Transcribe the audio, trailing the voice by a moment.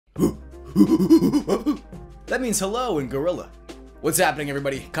That means hello in Gorilla. What's happening,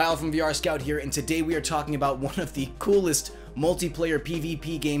 everybody? Kyle from VRScout here, and today we are talking about one of the coolest multiplayer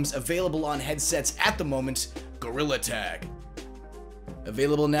PvP games available on headsets at the moment, Gorilla Tag.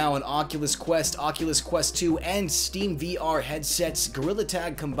 Available now on Oculus Quest, Oculus Quest 2, and SteamVR headsets, Gorilla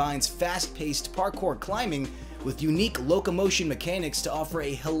Tag combines fast-paced parkour climbing with unique locomotion mechanics to offer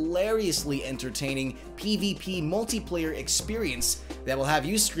a hilariously entertaining PvP multiplayer experience that will have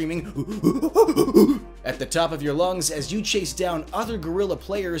you screaming at the top of your lungs as you chase down other gorilla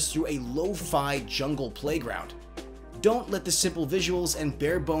players through a lo-fi jungle playground. Don't let the simple visuals and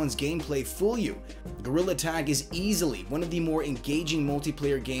bare-bones gameplay fool you. Gorilla Tag is easily one of the more engaging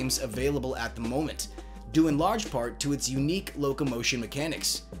multiplayer games available at the moment, due in large part to its unique locomotion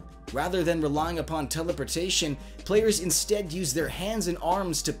mechanics. Rather than relying upon teleportation, players instead use their hands and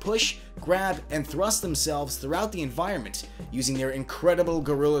arms to push, grab, and thrust themselves throughout the environment, using their incredible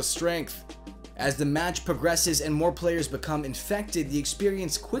gorilla strength. As the match progresses and more players become infected, the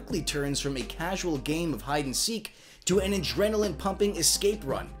experience quickly turns from a casual game of hide-and-seek to an adrenaline-pumping escape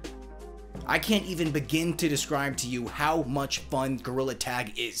run. I can't even begin to describe to you how much fun Gorilla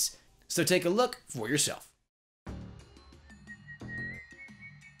Tag is, so take a look for yourself.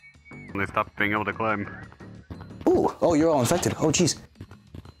 They stopped being able to climb. Ooh, oh, you're all infected. Oh, jeez.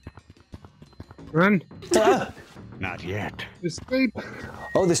 Run. Ah! Not yet. Escape.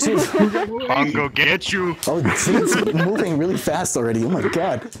 Oh, the suit. Bongo, get you! Oh, the suit's moving really fast already. Oh my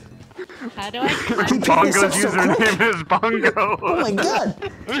god. How do I Bongo's username is Bongo. Oh my god.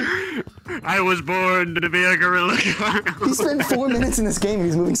 I was born to be a gorilla. He spent 4 minutes in this game and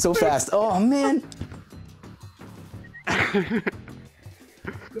he's moving so fast. Oh man.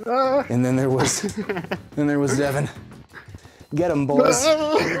 And then there was Devin. Get him, boys.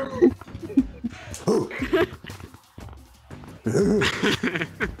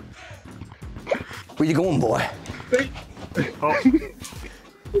 Where you going, boy? Oh.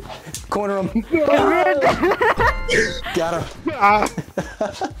 Corner him. Got him.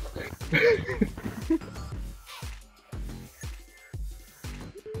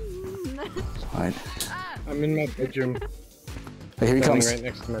 Alright. I'm in my bedroom. Oh, here he comes. Right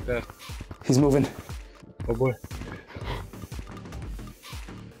next to my bed. He's moving. Oh boy.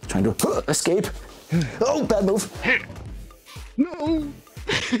 Trying to escape. Oh, bad move. No.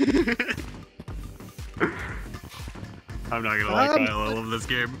 I'm not gonna lie, Kyle. I love this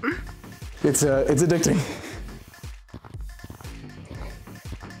game. It's addicting.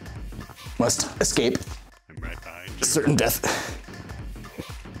 Must escape. I'm right behind you. Certain death.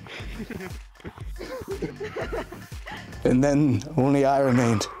 And then only I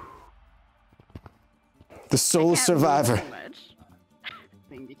remained. The sole survivor. So much.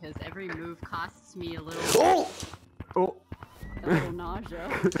 Because every move costs me a little. Oh! Oh. Oh, nausea.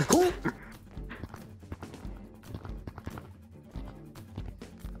 Oh!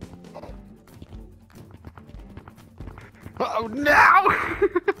 Oh no!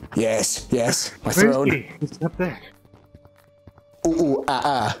 Yes, yes, my Where's throne. he? He's up there. Ooh, ooh, ah,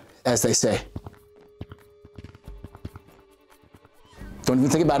 ah, as they say. Don't even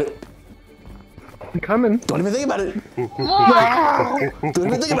think about it. I'm coming. Don't even think about it. Whoa! Don't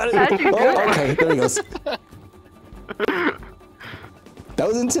even think about it. How'd you do Oh, that? okay, there he goes. That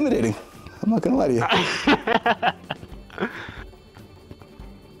was intimidating. I'm not gonna lie to you.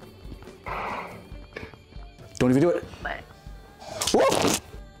 Don't even do it. Whoa!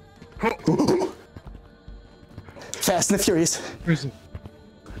 Fast and the Furious. Where's he?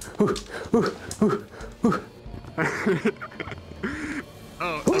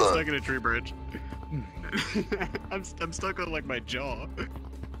 Oh, I'm stuck in a tree bridge. I'm stuck on like my jaw.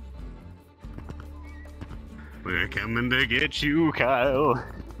 We're coming to get you, Kyle.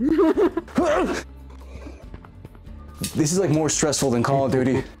 This is like more stressful than Call of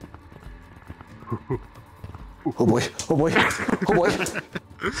Duty. Oh boy, oh boy, oh boy.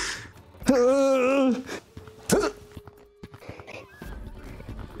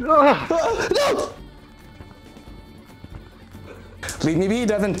 No! Leave me be,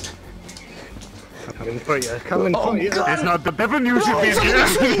 Devin. I'm coming for you. Coming for you. God. It's not the Devin you should be scared.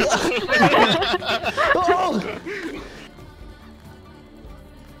 Oh!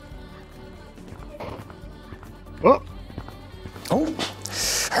 Oh. Oh!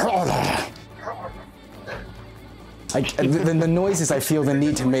 The noises I feel the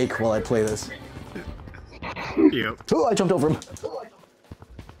need to make while I play this. Yep. Oh, I jumped over him.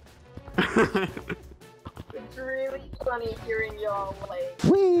 It's really funny hearing y'all like.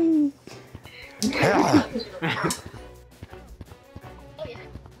 Whee! Yeah.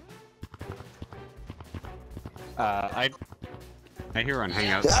 I hear on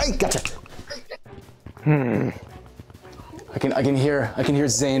Hangouts. I gotcha. I can hear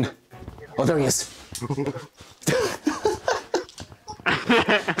Zane. Oh, there he is.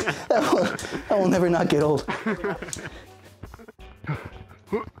 that will never not get old.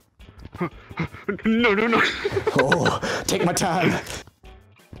 No. Oh, take my time.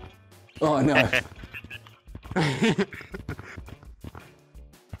 Oh no.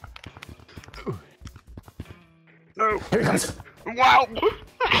 No. Here he comes. Wow.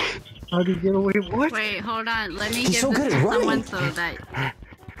 How do you get away? What? Wait, hold on. Let me He's give so good this at to running. someone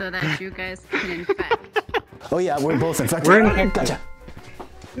so that you guys can infect. Oh yeah, we're both infected. We're infected. Gotcha.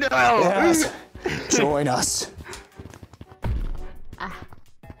 No. Yes. Join us. Ah,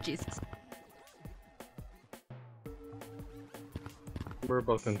 Jesus. We're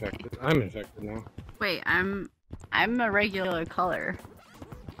both infected. I'm infected now. Wait, I'm a regular color.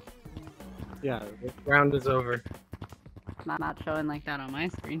 Yeah, the round is over. Not showing like that on my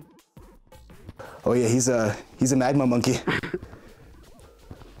screen. Oh yeah, he's a magma monkey.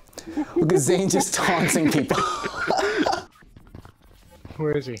 Look at Zane just taunting people.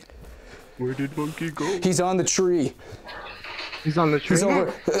 Where is he? Where did Monkey go? He's on the tree. He's on the tree. He's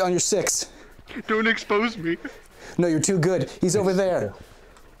over on your 6. Don't expose me. No, you're too good. He's over there.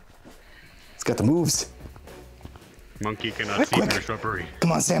 He's got the moves. Monkey cannot see Quick. through shrubbery.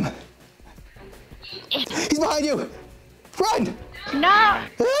 Come on, Sam. He's behind you. Run! No! Ah!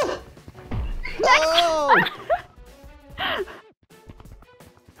 Oh!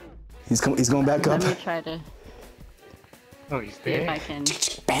 He's going back up. Let me try to Oh, he's see if I dead. can.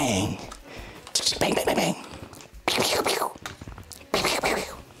 Bang! Bang! Bang! Bang! Bang! Pew, pew, pew. Pew, pew, pew,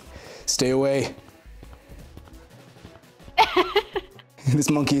 pew. Stay away. This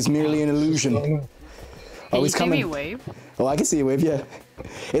monkey is merely an illusion. Can Oh, you he's see coming. me wave? Oh, I can see a wave. Yeah.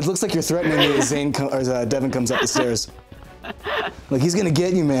 It looks like you're threatening me as Devin comes up the stairs. Like he's gonna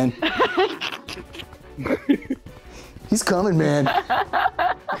get you, man. He's coming, man.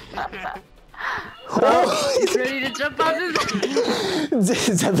 Oh, He's ready to jump off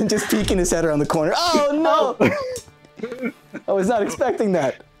his. Devin just peeking his head around the corner. Oh no! I was not expecting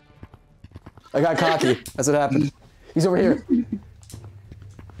that. I got cocky. That's what happened. He's over here.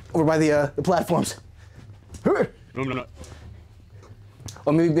 Over by the platforms. No, I'm not.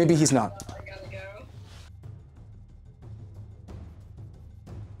 Oh, maybe he's not. I gotta go.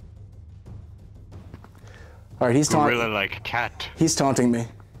 All right, he's taunting. Gorilla like cat. He's taunting me.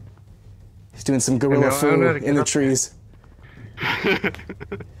 He's doing some gorilla I know how foo to get in the up there. trees. I'm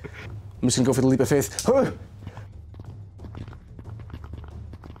just gonna go for the leap of faith. Huh!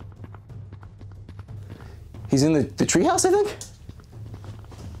 He's in the treehouse, I think.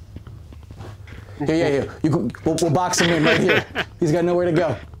 Yeah. We'll box him in right here. He's got nowhere to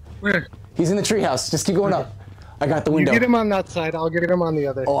go. Where? He's in the treehouse. Just keep going up. I got the You window. get him on that side, I'll get him on the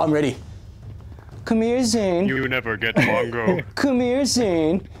other. Oh, I'm ready. Come here, Zane. You never get Mongo. Come here,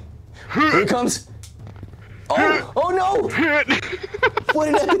 Zane. Here he comes. Oh, oh no! What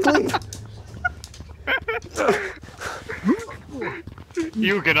an epic leap!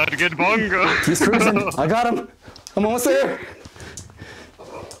 You cannot get Mongo. He's cruising. I got him. I'm almost there.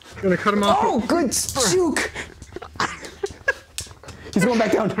 Gonna cut him off. Oh, good juke! He's going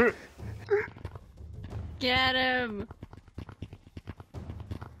back down. Get him!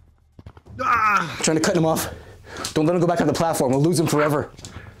 Trying to cut him off. Don't let him go back on the platform. We'll lose him forever.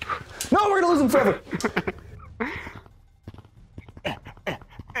 No, we're gonna lose him forever.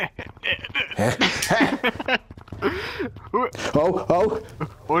 Oh.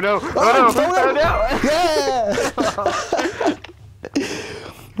 Oh no! Oh, Oh no! Yeah!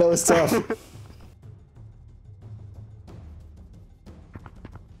 That was tough.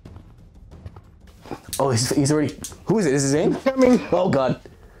 Oh, he's already. Who is it? Is his name? Coming. Oh God.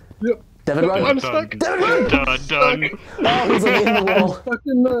 Yep. Devin, run. I'm stuck. Devin, run. Done. Oh, he's like in the wall. Stuck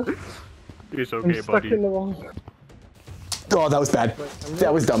in the. It's I'm okay, stuck buddy. in the wall. Oh, that was bad.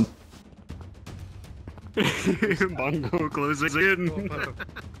 That was dumb. Mongo closing in.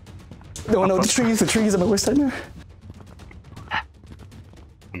 No, the trees are my worst nightmare.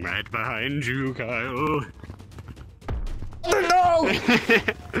 I'm right behind you, Kyle. No!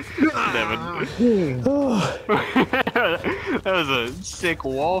 Devin. That was a sick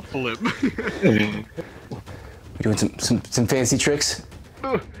wall flip. We're doing some fancy tricks.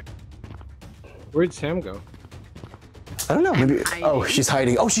 Where'd Sam go? I don't know. Maybe. Hiding. Oh, she's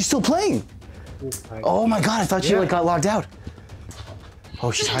hiding. Oh, she's still playing. Oh my God! I thought she like got logged out.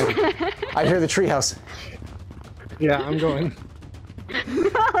 Oh, she's hiding. I hear the treehouse. Yeah, I'm going.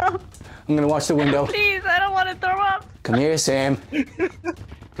 I'm gonna watch the window. Please, I don't want to throw up. Come here, Sam.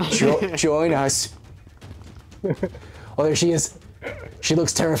 Join us. Oh, there she is. She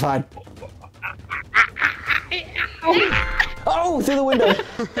looks terrified. Oh, through the window.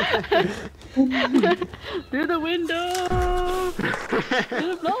 Through the window.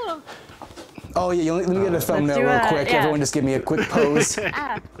 Oh yeah, let me get a thumbnail do real a- quick. yeah. Everyone just give me a quick pose.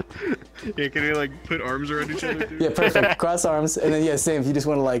 Ah, Yeah, can we like put arms around each other? Dude? Yeah, perfect. Cross arms, and then yeah, same. If you just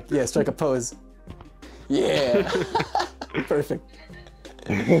want to like, yeah, strike a pose. Yeah. Perfect.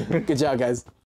 Good job, guys.